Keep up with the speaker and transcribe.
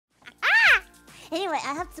Anyway,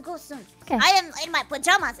 I have to go soon. Okay. I am in my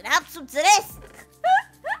pajamas and I have to dress.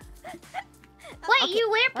 Wait, you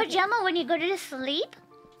wear pajama when you go to sleep?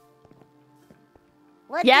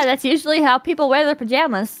 What Yeah, that's usually how people wear their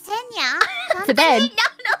pajamas. Henya, To bed.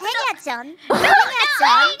 Henya-chan,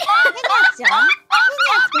 Henya-chan, Henya-chan,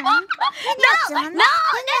 Henya-chan, Henya-chan, No.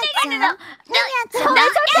 Henya-chan.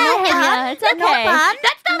 That's okay, Henya. It's okay. No pun.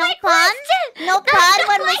 That's not No my pun. question. No pun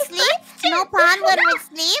when we sleep. No pun when we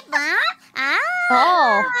sleep.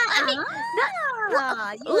 Oh. I mean,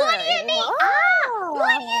 What do you mean?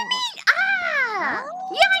 What do you mean?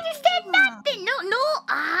 You understand nothing. No.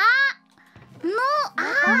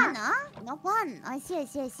 No pun. I see.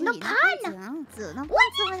 No pun. No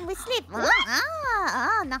pun when we sleep.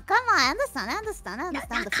 Nakama. I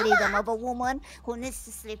understand the freedom of a woman who needs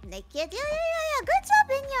to sleep naked. Yeah. Good job,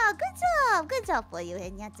 Henya. Good job for you,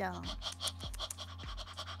 Henya-chan.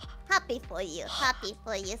 Happy for you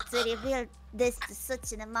to reveal this to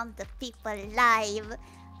such an amount of people live.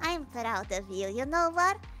 I'm proud of you. You know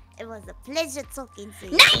what? It was a pleasure talking to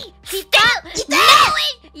you. Nice! Stop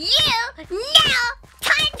knowing you now!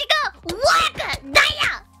 Time to go work!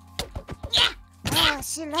 Naya! Oh,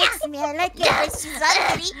 she likes me. I like it when she's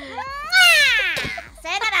angry.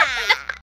 Sayonara.